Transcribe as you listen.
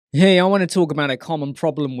Hey, I want to talk about a common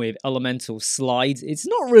problem with Elementor slides. It's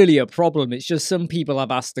not really a problem, it's just some people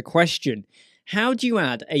have asked the question, how do you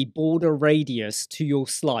add a border radius to your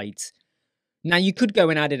slides? Now, you could go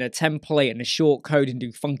and add in a template and a short code and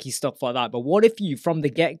do funky stuff like that, but what if you, from the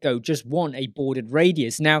get-go, just want a bordered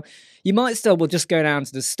radius? Now, you might still well just go down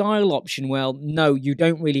to the style option. Well, no, you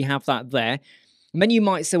don't really have that there. And then you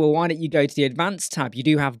might say, well, why don't you go to the advanced tab? You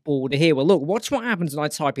do have border here. Well, look, watch what happens when I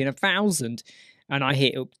type in 1000 and I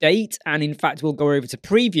hit update. And in fact, we'll go over to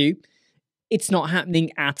preview. It's not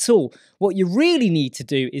happening at all. What you really need to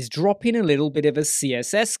do is drop in a little bit of a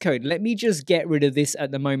CSS code. Let me just get rid of this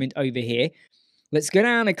at the moment over here. Let's go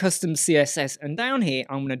down to custom CSS, and down here,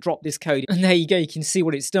 I'm going to drop this code. And there you go. You can see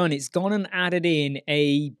what it's done. It's gone and added in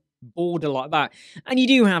a border like that. And you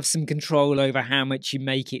do have some control over how much you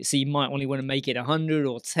make it. So you might only want to make it 100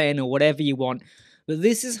 or 10 or whatever you want. But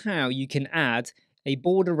this is how you can add a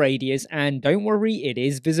border radius, and don't worry, it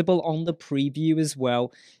is visible on the preview as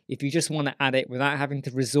well if you just want to add it without having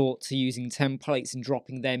to resort to using templates and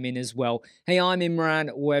dropping them in as well. Hey, I'm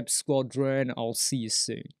Imran, Web Squadron. I'll see you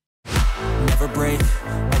soon. Never break,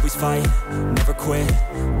 always fight, never quit,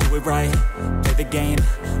 do it right, play the game,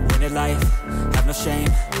 win it life, have no shame,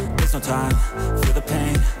 there's no time, feel the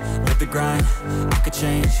pain, live the grind, I could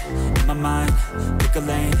change, in my mind, pick a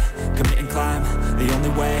lane, commit and climb, the only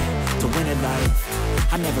way to win it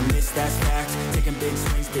life, I never miss that fact, taking big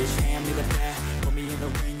swings, bitch, hand me the bat.